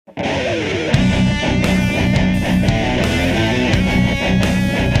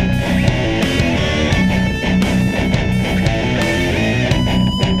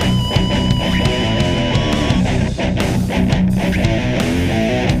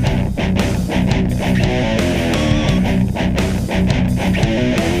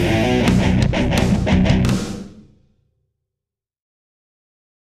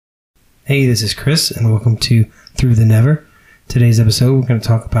Hey, this is Chris, and welcome to Through the Never. Today's episode, we're going to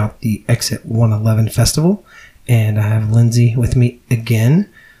talk about the Exit 111 Festival, and I have Lindsay with me again.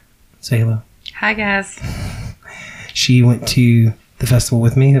 Say hello. Hi, guys. She went to the festival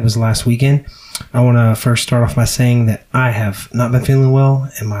with me. It was last weekend. I want to first start off by saying that I have not been feeling well,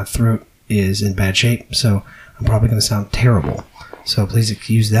 and my throat is in bad shape, so I'm probably going to sound terrible. So please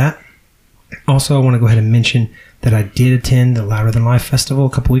excuse that. Also, I want to go ahead and mention that I did attend the Louder Than Life Festival a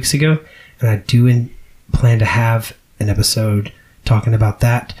couple weeks ago, and I do plan to have an episode talking about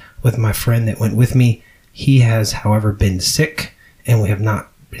that with my friend that went with me. He has, however, been sick, and we have not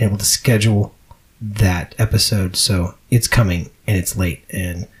been able to schedule that episode, so it's coming, and it's late,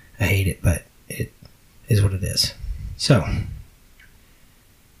 and I hate it, but it is what it is. So,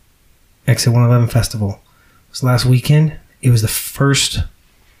 Exit 111 Festival was last weekend. It was the first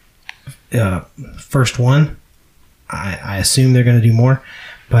one. I assume they're going to do more,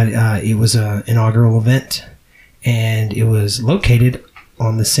 but it was an inaugural event, and it was located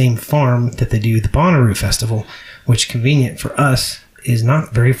on the same farm that they do the Bonnaroo Festival, which, convenient for us, is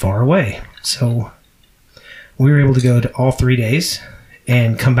not very far away. So we were able to go to all 3 days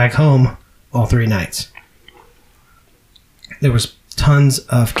and come back home all 3 nights. There was tons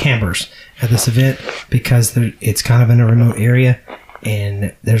of campers at this event because it's kind of in a remote area,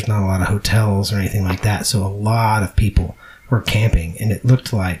 and there's not a lot of hotels or anything like that, so a lot of people were camping, and it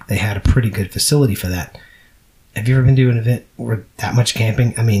looked like they had a pretty good facility for that. Have you ever been to an event where that much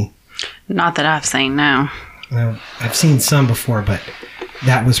camping? I mean... Not that I've seen, no. Well, I've seen some before, but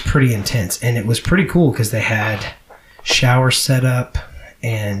that was pretty intense, and it was pretty cool because they had showers set up,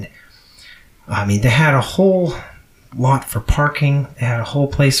 and I mean, they had a whole lot for parking. They had a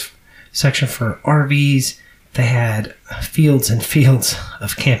whole section for RVs. They had fields and fields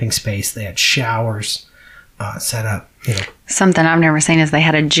of camping space. They had showers set up. You know. Something I've never seen is they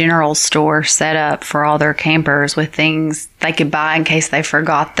had a general store set up for all their campers with things they could buy in case they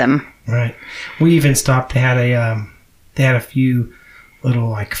forgot them. Right. We even stopped. They had a few little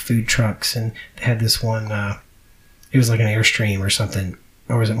like food trucks, and they had this one. It was like an Airstream or something,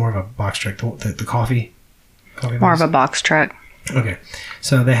 or was it more of a box truck? The coffee More of a box truck. Okay,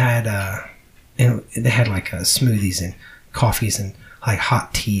 so they had like smoothies and coffees and like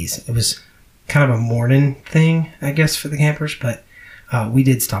hot teas. It was kind of a morning thing, I guess, for the campers, but we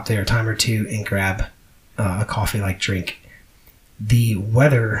did stop there a time or two and grab a coffee-like drink. The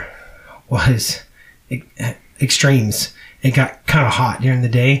weather was extremes. It got kind of hot during the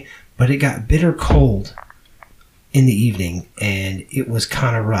day, but it got bitter cold in the evening, and it was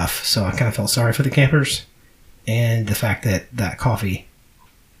kind of rough. So I kind of felt sorry for the campers, and the fact that that coffee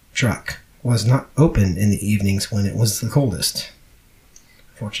truck was not open in the evenings when it was the coldest,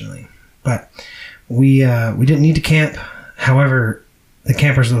 fortunately. But we didn't need to camp. However, the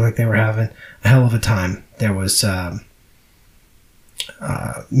campers looked like they were having a hell of a time. There was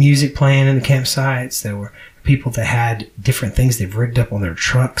music playing in the campsites. There were people that had different things they've rigged up on their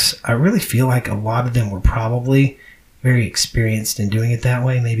trucks. I really feel like a lot of them were probably very experienced in doing it that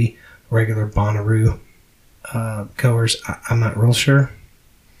way. Maybe regular Bonnaroo goers. I'm not real sure.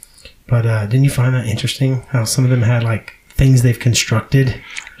 But didn't you find that interesting? How some of them had like things they've constructed?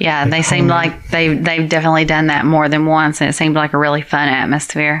 Yeah, they seemed like they've definitely done that more than once, and it seemed like a really fun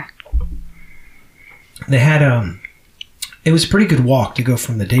atmosphere. They had it was a pretty good walk to go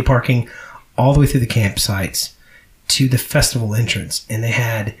from the day parking all the way through the campsites to the festival entrance, and they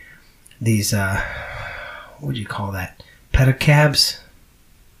had these what would you call that? Pedicabs?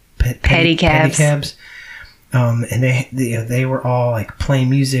 Pedicabs. And they were all like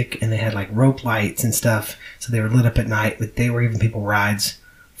playing music, and they had like rope lights and stuff, so they were lit up at night. But they were giving people rides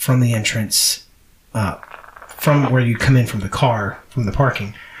from the entrance, from where you come in from the car, from the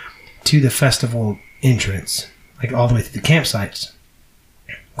parking, to the festival entrance, like all the way through the campsites.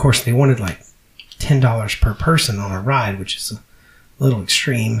 Of course, they wanted like $10 per person on a ride, which is a little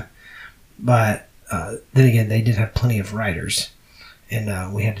extreme. But then again, they did have plenty of riders,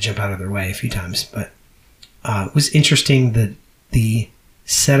 and we had to jump out of their way a few times, but. It was interesting that the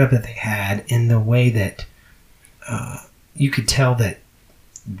setup that they had, in the way that you could tell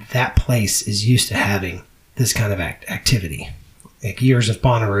that place is used to having this kind of activity. Like years of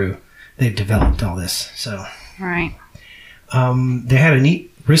Bonnaroo, they've developed all this. So right. They had a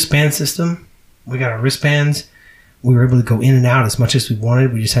neat wristband system. We got our wristbands. We were able to go in and out as much as we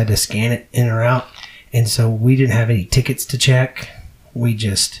wanted. We just had to scan it in or out. And so we didn't have any tickets to check. We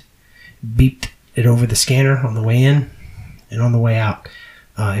just beeped it over the scanner on the way in and on the way out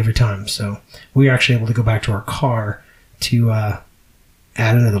every time. So we were actually able to go back to our car to add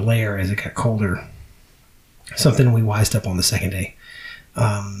another layer as it got colder. Something we wised up on the second day.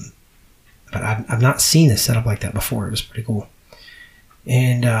 but I've not seen a setup like that before. It was pretty cool.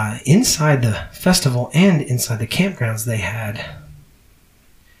 And inside the festival and inside the campgrounds, they had,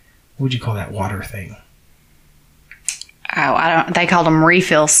 what would you call that water thing? Oh, I don't. They called them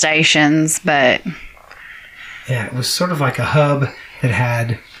refill stations, but yeah, it was sort of like a hub that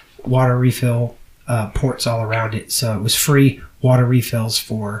had water refill ports all around it. So it was free water refills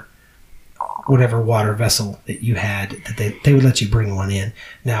for whatever water vessel that you had. That they would let you bring one in.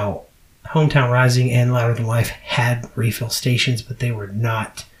 Now, Hometown Rising and Louder Than Life had refill stations, but they were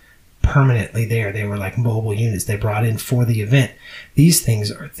not permanently there. They were like mobile units they brought in for the event. These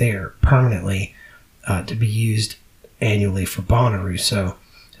things are there permanently to be used annually for Bonnaroo. So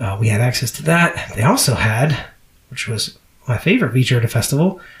we had access to that. They also had, which was my favorite feature at a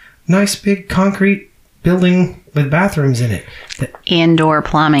festival, nice big concrete building with bathrooms in it. Indoor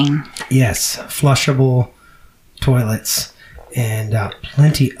plumbing. Yes, flushable toilets, and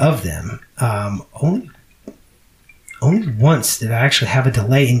plenty of them. Only once did I actually have a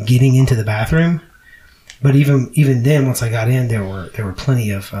delay in getting into the bathroom, but even then, once I got in, there were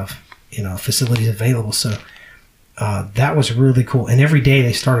plenty of facilities available. So that was really cool. And every day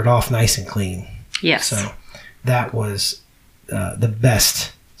they started off nice and clean. Yes. So that was the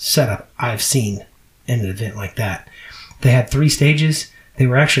best setup I've seen in an event like that. They had 3 stages. They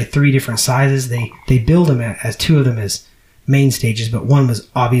were actually 3 different sizes. They billed them as 2 of them as main stages, but one was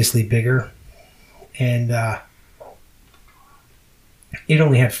obviously bigger. And it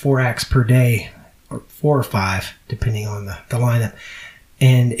only had 4 acts per day, or 4 or 5, depending on the lineup.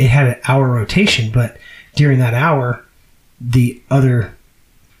 And it had an hour rotation, but during that hour, the other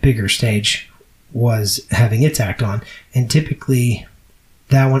bigger stage was having its act on. And typically,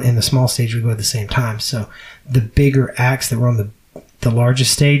 that one and the small stage would go at the same time. So the bigger acts that were on the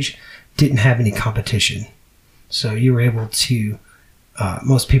largest stage didn't have any competition. So you were able to,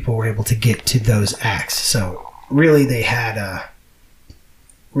 most people were able to get to those acts. So really they had a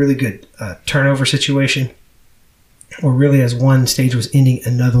really good turnover situation, or really as one stage was ending,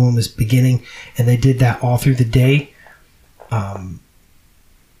 another one was beginning, and they did that all through the day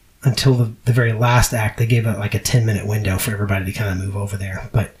until the very last act. They gave it like a 10-minute window for everybody to kind of move over there.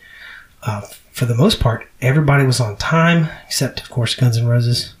 But for the most part, everybody was on time, except, of course, Guns N'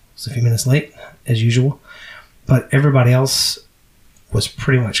 Roses was a few minutes late, as usual. But everybody else was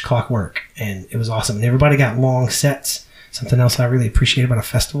pretty much clockwork, and it was awesome. And everybody got long sets. Something else I really appreciate about a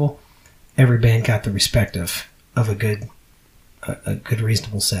festival, every band got the respect of a good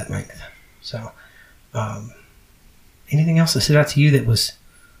reasonable set length. So anything else that stood out to you that was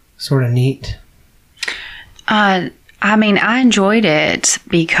sort of neat? I mean, I enjoyed it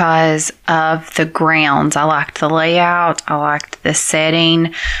because of the grounds. I liked the layout. I liked the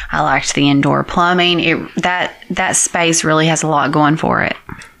setting. I liked the indoor plumbing. That space really has a lot going for it.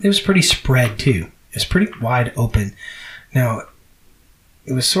 It was pretty spread too. It was pretty wide open. Now,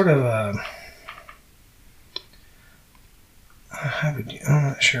 it was sort of I'm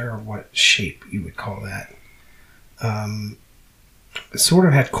not sure what shape you would call that. It sort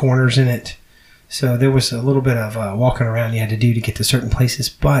of had corners in it. So there was a little bit of walking around you had to do to get to certain places,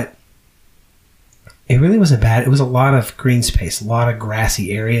 but it really wasn't bad. It was a lot of green space, a lot of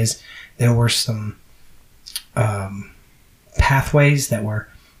grassy areas. There were some pathways that were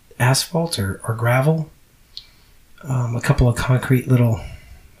asphalt or gravel, a couple of concrete little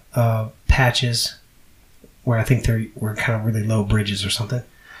patches where I think there were kind of really low bridges or something.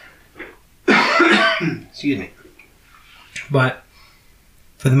 Excuse me. But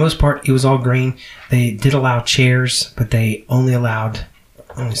for the most part, it was all green. They did allow chairs, but they only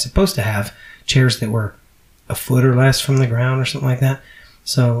supposed to have chairs that were a foot or less from the ground or something like that.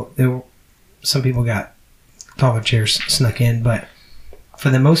 So some people got taller chairs snuck in, but for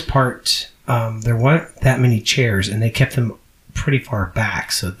the most part, there weren't that many chairs, and they kept them pretty far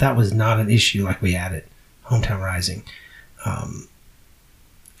back. So that was not an issue like we had at Hometown Rising.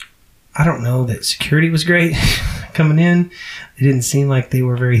 I don't know that security was great coming in. It didn't seem like they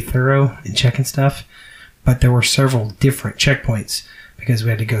were very thorough in checking stuff, but there were several different checkpoints because we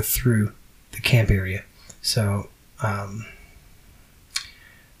had to go through the camp area. So, I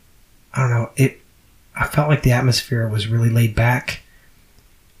don't know. I felt like the atmosphere was really laid back.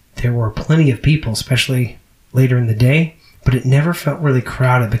 There were plenty of people, especially later in the day, but it never felt really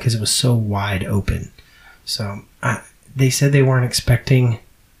crowded because it was so wide open. So, they said they weren't expecting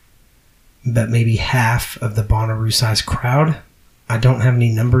but maybe half of the Bonnaroo size crowd. I don't have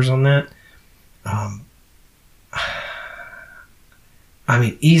any numbers on that. I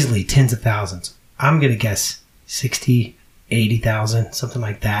mean, easily tens of thousands. I'm going to guess 60, 80,000, something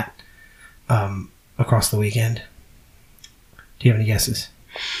like that, across the weekend. Do you have any guesses?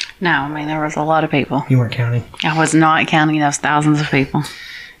 No, I mean, there was a lot of people. You weren't counting? I was not counting those thousands of people.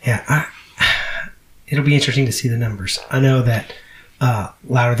 Yeah, it'll be interesting to see the numbers. I know that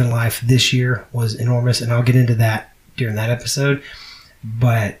Louder Than Life this year was enormous, and I'll get into that during that episode.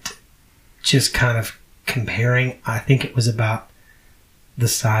 But just kind of comparing, I think it was about the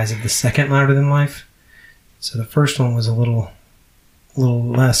size of the second Louder Than Life. So the first one was a little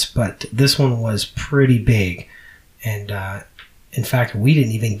less, but this one was pretty big. And in fact, we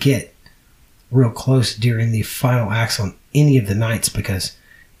didn't even get real close during the final acts on any of the nights because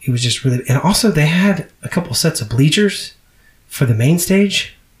it was just really... And also they had a couple sets of bleachers for the main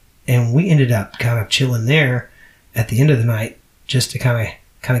stage, and we ended up kind of chilling there at the end of the night just to kind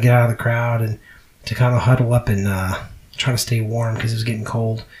of get out of the crowd and to kind of huddle up and try to stay warm because it was getting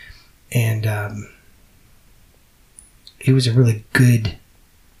cold. And it was a really good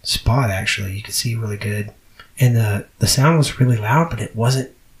spot, actually. You could see really good. And the sound was really loud, but it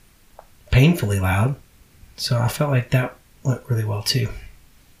wasn't painfully loud. So I felt like that went really well, too.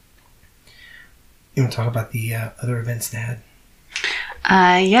 You want to talk about the other events they had?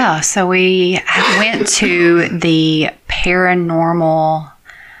 Yeah, so we went to the Paranormal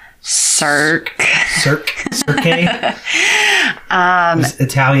Cirque. Cirque? It was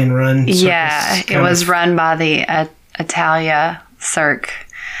Italian run. Yeah, it was run by the Italia Cirque.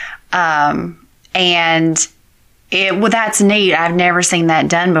 And that's neat. I've never seen that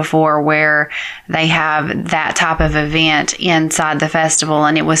done before where they have that type of event inside the festival,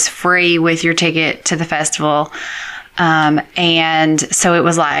 and it was free with your ticket to the festival. And so it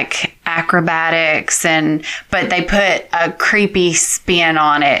was like acrobatics, but they put a creepy spin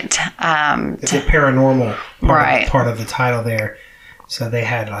on it. It's a paranormal right. part of the title there. So they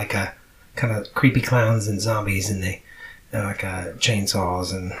had like a kind of creepy clowns and zombies, and they like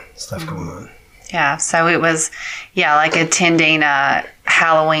chainsaws and stuff going on. Yeah, so it was, like attending a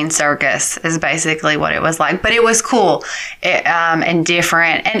Halloween circus is basically what it was like. But it was cool and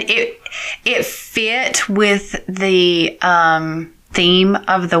different. And it fit with the theme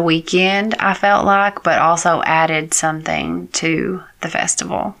of the weekend, I felt like, but also added something to the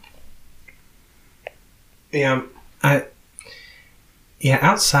festival. Yeah,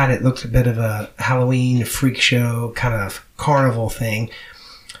 outside it looked a bit of a Halloween freak show kind of carnival thing.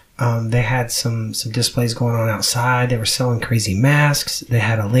 They had some displays going on outside. They were selling crazy masks. They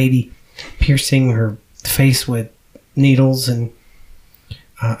had a lady piercing her face with needles, and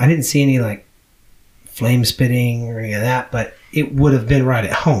I didn't see any like flame spitting or any of that, but it would have been right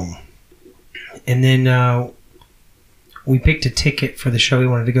at home. And then we picked a ticket for the show we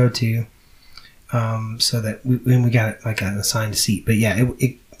wanted to go to, so that we got like an assigned seat. But yeah,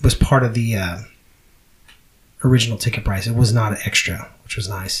 it was part of the original ticket price. It was not an extra, which was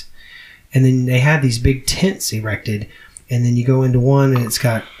nice. And then they had these big tents erected, and then you go into one and it's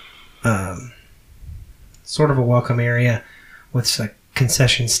got sort of a welcome area with a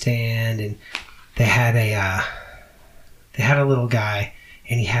concession stand, and they had a little guy,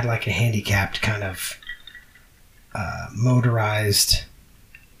 and he had like a handicapped kind of motorized,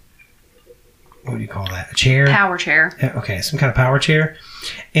 what do you call that? A chair? Power chair. Okay, some kind of power chair.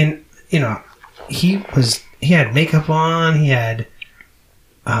 And he had makeup on. He had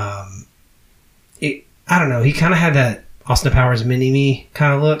I don't know. He kind of had that Austin Powers Mini-Me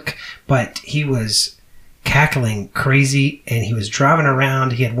kind of look, but he was cackling crazy, and he was driving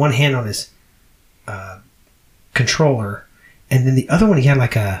around. He had one hand on his controller, and then the other one he had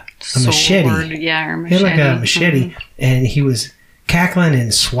like a machete. Yeah, or machete. He had like a machete, and he was cackling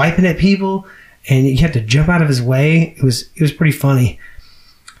and swiping at people, and you had to jump out of his way. It was pretty funny,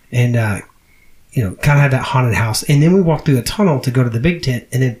 and kind of had that haunted house. And then we walked through a tunnel to go to the big tent,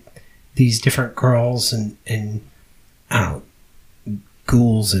 and then these different girls and I don't know,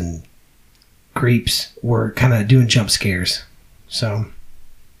 ghouls and creeps were kind of doing jump scares. So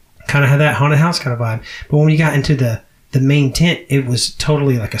kind of had that haunted house kind of vibe. But when you got into the main tent, it was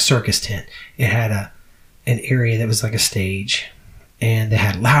totally like a circus tent. It had an area that was like a stage, and they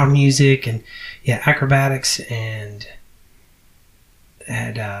had loud music and acrobatics, and they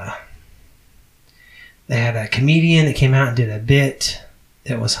had a comedian that came out and did a bit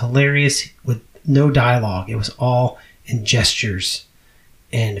that was hilarious with no dialogue. It was all in gestures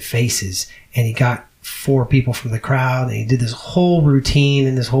and faces. And he got 4 people from the crowd, and he did this whole routine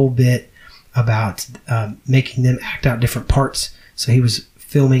and this whole bit about making them act out different parts. So he was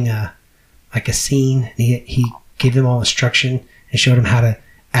filming a scene, and he gave them all instruction and showed them how to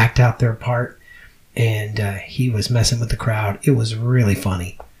act out their part. And he was messing with the crowd. It was really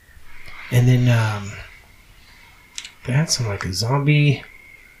funny. And then they had some like zombie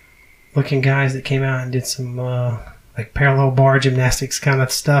looking guys that came out and did some like parallel bar gymnastics kind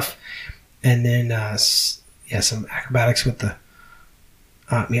of stuff, and then some acrobatics with the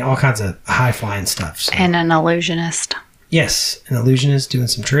all kinds of high flying stuff. So. And an illusionist. Yes, an illusionist doing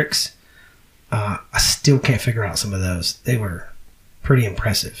some tricks. I still can't figure out some of those. They were pretty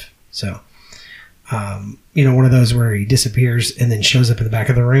impressive. So, one of those where he disappears and then shows up in the back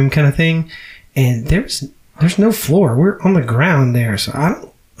of the room kind of thing. And there's no floor. We're on the ground there, so I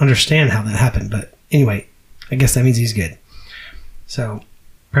don't understand how that happened. But anyway, I guess that means he's good. So,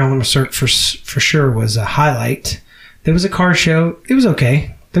 Paranormal Cirque for sure was a highlight. There was a car show. It was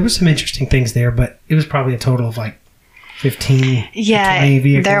okay. There was some interesting things there, but it was probably a total of like 15 yeah, 20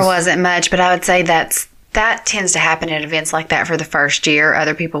 vehicles. There wasn't much, but I would say that tends to happen at events like that for the first year.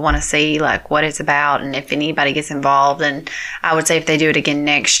 Other people want to see like what it's about and if anybody gets involved. And I would say if they do it again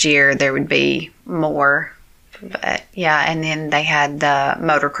next year, there would be more. But yeah, and then they had the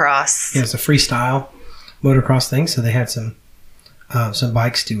motocross. Yeah, it's a freestyle motocross thing. So they had some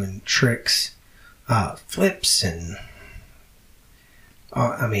bikes doing tricks, flips, and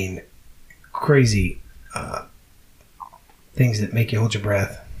crazy things that make you hold your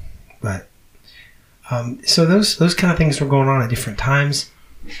breath. But so those kind of things were going on at different times.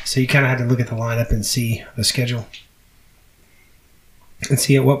 So you kind of had to look at the lineup and see the schedule and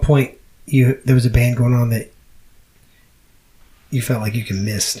see at what point there was a band going on that you felt like you could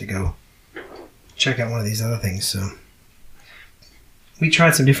miss to go check out one of these other things. So we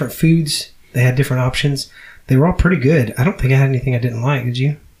tried some different foods. They had different options. They were all pretty good. I don't think I had anything I didn't like. Did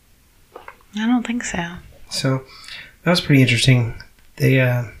you? I don't think so. So that was pretty interesting. They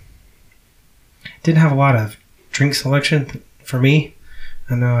didn't have a lot of drink selection for me.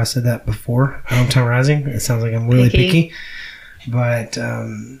 I know I said that before. Hometown Rising. It sounds like I'm really picky. But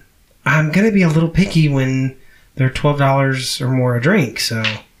I'm going to be a little picky when they're $12 or more a drink. So,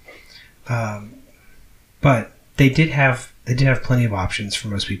 but they did have plenty of options for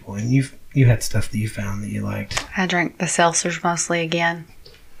most people. And you had stuff that you found that you liked. I drank the seltzers mostly again.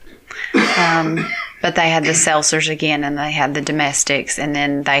 But they had the seltzers again, and they had the domestics, and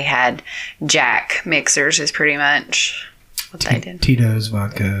then they had Jack mixers is pretty much what they did. Tito's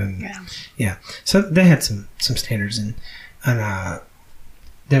vodka. And, yeah. So they had some standards, and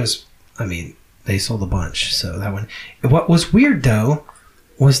there was, they sold a bunch. So that one. What was weird though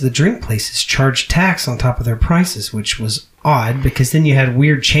was the drink places charged tax on top of their prices, which was odd because then you had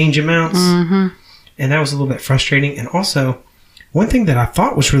weird change amounts, and that was a little bit frustrating. And also, one thing that I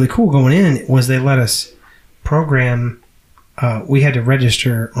thought was really cool going in was they let us program. We had to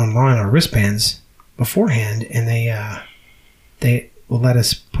register online our wristbands beforehand, and they will let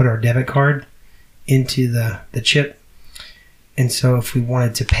us put our debit card into the chip. And so if we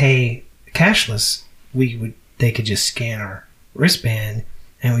wanted to pay cashless, they could just scan our wristband,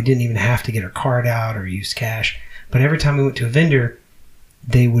 and we didn't even have to get our card out or use cash. But every time we went to a vendor,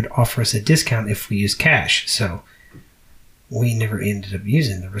 they would offer us a discount if we used cash. So we never ended up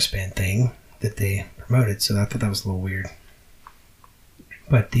using the wristband thing that they promoted, so I thought that was a little weird.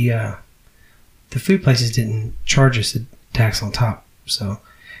 But the food places didn't charge us a tax on top, so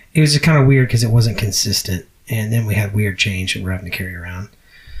it was just kind of weird because it wasn't consistent, and then we had weird change that we're having to carry around.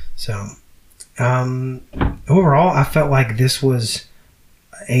 So overall, I felt like this was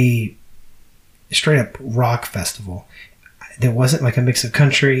a straight up rock festival. There wasn't like a mix of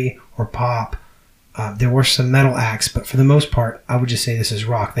country or pop. There were some metal acts, but for the most part, I would just say this is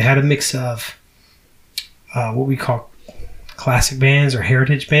rock. They had a mix of what we call classic bands or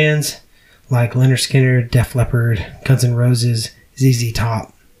heritage bands, like Lynyrd Skynyrd, Def Leppard, Guns N' Roses, ZZ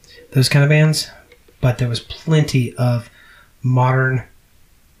Top, those kind of bands. But there was plenty of modern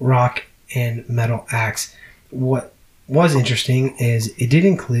rock and metal acts. What was interesting is it did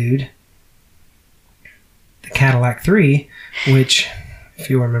include the Cadillac 3, which, if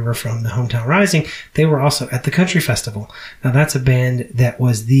you remember from the Hometown Rising, they were also at the Country Festival. Now, that's a band that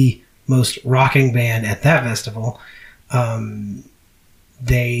was the most rocking band at that festival.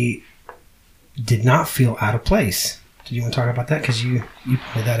 They did not feel out of place. Did you want to talk about that? Because you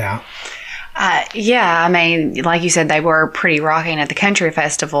pointed that out. Yeah, like you said, they were pretty rocking at the Country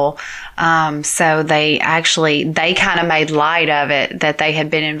Festival. So they kind of made light of it that they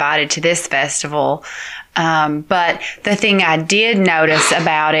had been invited to this festival. But the thing I did notice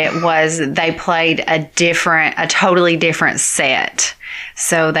about it was they played a totally different set.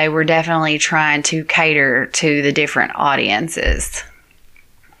 So they were definitely trying to cater to the different audiences.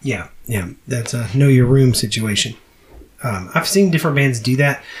 Yeah. That's a know your room situation. I've seen different bands do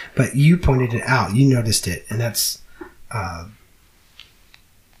that, but you pointed it out. You noticed it, and that's. I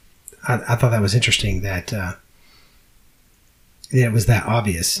thought that was interesting. That it was that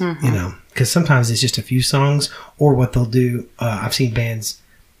obvious, because sometimes it's just a few songs, or what they'll do. I've seen bands,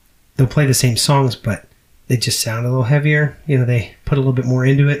 they'll play the same songs, but they just sound a little heavier. They put a little bit more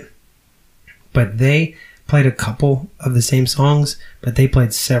into it. But they played a couple of the same songs, but they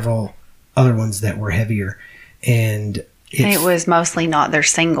played several other ones that were heavier. And it was mostly not their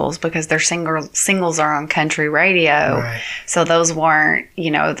singles, because their singles are on country radio. Right. So those weren't,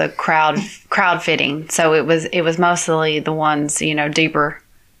 the crowd fitting. So it was mostly the ones, deeper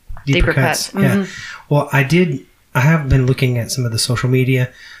cuts. Yeah. Well, I have been looking at some of the social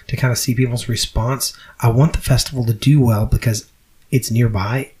media to kind of see people's response. I want the festival to do well because it's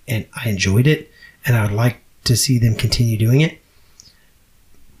nearby and I enjoyed it, and I would like to see them continue doing it.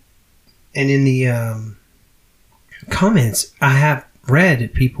 And in the comments, I have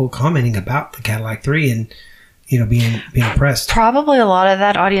read people commenting about the Cadillac 3 and being impressed. Probably a lot of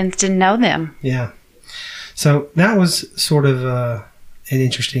that audience didn't know them. Yeah. So that was sort of an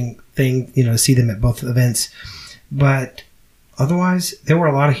interesting thing, to see them at both events. But otherwise, there were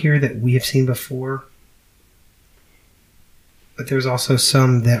a lot of here that we have seen before. But there's also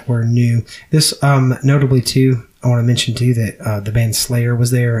some that were new. This, notably too, I want to mention too that the band Slayer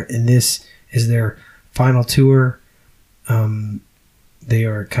was there, and this is their final tour. They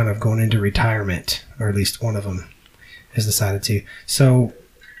are kind of going into retirement, or at least one of them has decided to. So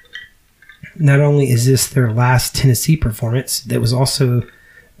not only is this their last Tennessee performance, that was also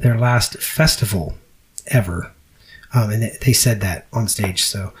their last festival ever. And they said that on stage,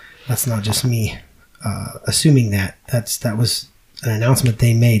 so that's not just me assuming that. That was an announcement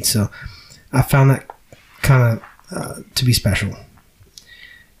they made, so I found that kind of to be special.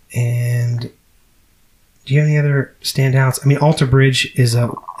 And do you have any other standouts? I mean, Alter Bridge is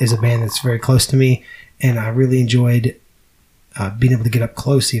a band that's very close to me, and I really enjoyed being able to get up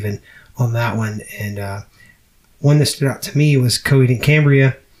close even on that one. And one that stood out to me was Coheed and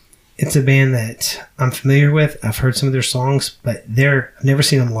Cambria. It's a band that I'm familiar with. I've heard some of their songs, but I've never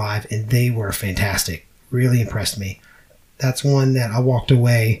seen them live, and they were fantastic. Really impressed me. That's one that I walked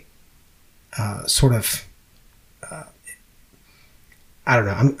away sort of... I don't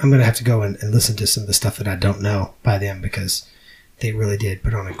know. I'm going to have to go and listen to some of the stuff that I don't know by them, because they really did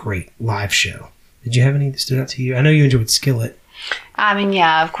put on a great live show. Did you have any that stood out to you? I know you enjoyed Skillet. I mean,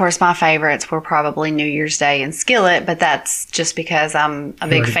 yeah, of course, my favorites were probably New Year's Day and Skillet, but that's just because I'm a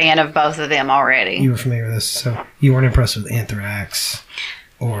big fan of both of them already. You were familiar with this, so you weren't impressed with Anthrax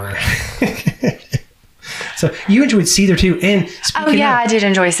or... So you enjoyed Seether too, and I did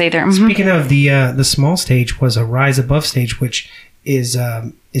enjoy Seether. Mm-hmm. Speaking of, the small stage was a Rise Above stage, which is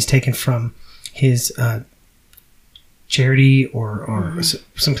taken from his charity or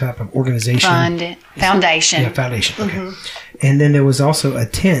some type of organization. Foundation. Yeah, foundation. Okay. Mm-hmm. And then there was also a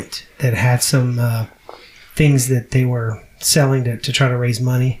tent that had some things that they were selling to try to raise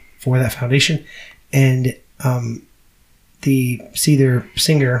money for that foundation. And the Seether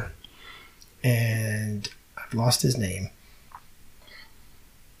singer, and I've lost his name.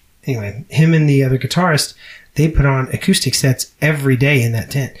 Anyway, him and the other guitarist, they put on acoustic sets every day in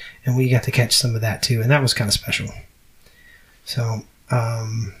that tent, and we got to catch some of that too, and that was kind of special. So,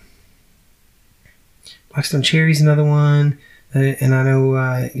 Blackstone Cherry's another one, and I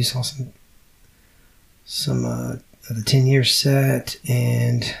know you saw some of the 10-year set,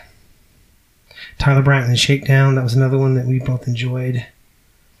 and Tyler Bryant and Shakedown, that was another one that we both enjoyed,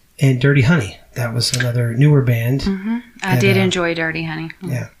 and Dirty Honey, that was another newer band. Mm-hmm. I did enjoy Dirty Honey. Mm-hmm.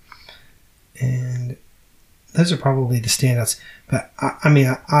 Yeah, and those are probably the standouts. But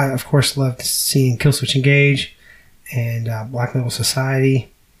I of course loved seeing Killswitch Engage and Black Label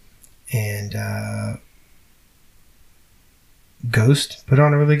Society, and Ghost put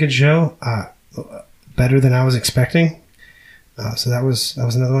on a really good show, better than I was expecting. So that was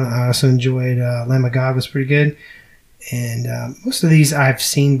another one. I also enjoyed Lamb of God was pretty good, and most of these I've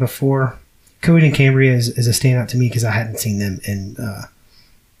seen before. Coheed and Cambria is a standout to me because I hadn't seen them, and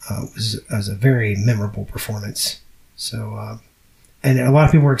was a very memorable performance. So, and a lot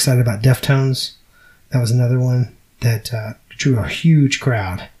of people were excited about Deftones. That was another one that drew a huge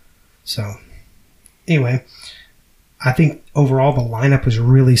crowd. So, anyway, I think overall the lineup was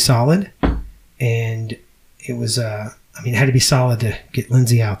really solid, and it was it had to be solid to get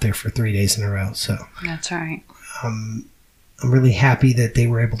Lindsay out there for 3 days in a row. So that's right. I'm really happy that they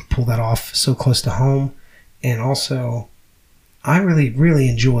were able to pull that off so close to home, and also I really, really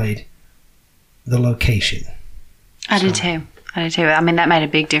enjoyed the location. I did too. I mean, that made a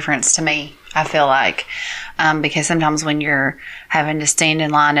big difference to me, I feel like, because sometimes when you're having to stand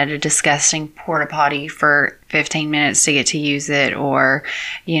in line at a disgusting porta potty for 15 minutes to get to use it, or,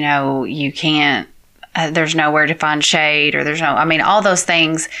 you can't there's nowhere to find shade, or all those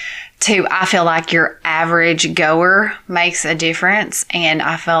things too. I feel like your average goer makes a difference, and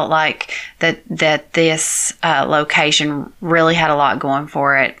I felt like that this location really had a lot going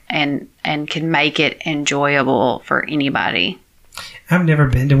for it, and could make it enjoyable for anybody. I've never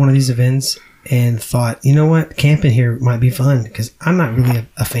been to one of these events and thought, you know what, camping here might be fun, because I'm not really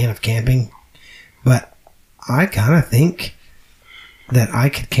a fan of camping, but I kind of think that I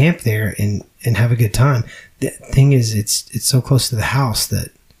could camp there and have a good time. The thing is, it's so close to the house that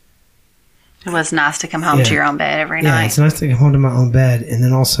it was nice to come home to your own bed every night. Yeah, it's nice to come home to my own bed, and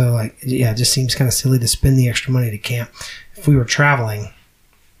then also, like, it just seems kind of silly to spend the extra money to camp. If we were traveling,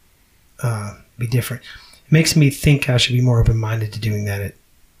 be different. It makes me think I should be more open-minded to doing that at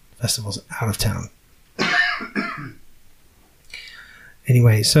festivals out of town.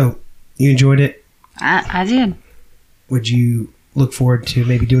 Anyway, so you enjoyed it? I did. Would you look forward to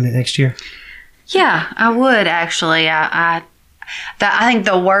maybe doing it next year? Yeah, I would actually. I think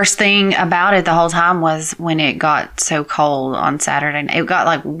the worst thing about it the whole time was when it got so cold on Saturday. It got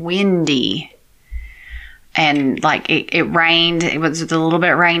like windy, and like it rained. It was a little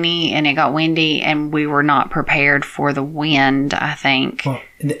bit rainy, and it got windy, and we were not prepared for the wind, I think. Well,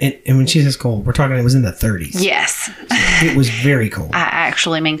 and when she says cold, we're talking it was in the 30s. Yes. So it was very cold. I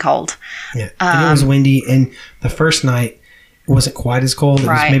actually mean cold. Yeah. And it was windy, and the first night it wasn't quite as cold. It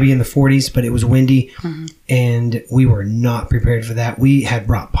was maybe in the 40s, but it was windy, and we were not prepared for that. We had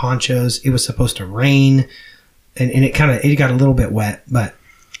brought ponchos. It was supposed to rain, and it got a little bit wet, but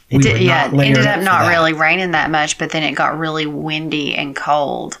it ended up not really raining that much, but then it got really windy and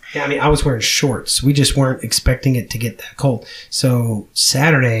cold. Yeah, I mean, I was wearing shorts. We just weren't expecting it to get that cold. So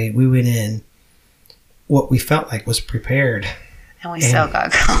Saturday, we went in what we felt like was prepared. And we still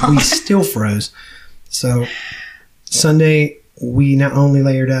got cold. We still froze. So Sunday, we not only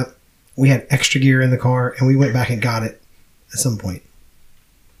layered up, we had extra gear in the car, and we went back and got it at some point.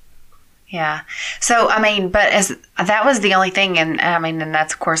 Yeah. So, I mean, but as that was the only thing, and I mean, and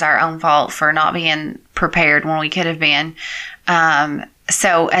that's of course our own fault for not being prepared when we could have been.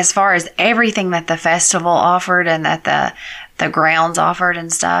 So as far as everything that the festival offered and that the grounds offered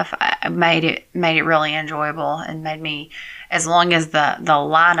and stuff, made it really enjoyable, and made me, as long as the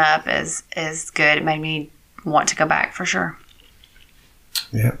lineup is good, it made me want to go back for sure.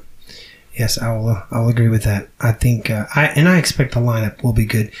 Yeah. Yes, I'll agree with that. I think I expect the lineup will be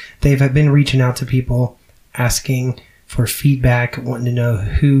good. They've been reaching out to people, asking for feedback, wanting to know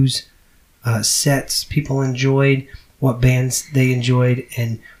whose sets people enjoyed, what bands they enjoyed,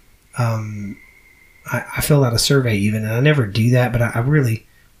 and I filled out a survey even, and I never do that, but I really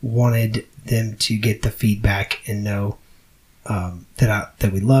wanted them to get the feedback and know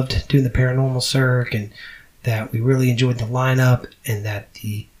that we loved doing the Paranormal Circ, and that we really enjoyed the lineup, and that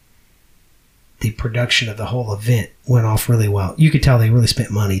the production of the whole event went off really well. You could tell they really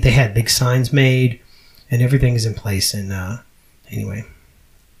spent money. They had big signs made, and everything is in place. And anyway,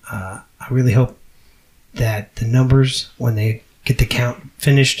 I really hope that the numbers, when they get the count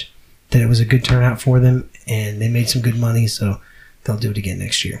finished, that it was a good turnout for them, and they made some good money, so they'll do it again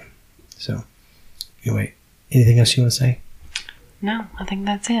next year. So anyway, anything else you want to say? No, I think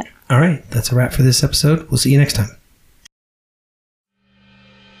that's it. All right, that's a wrap for this episode. We'll see you next time.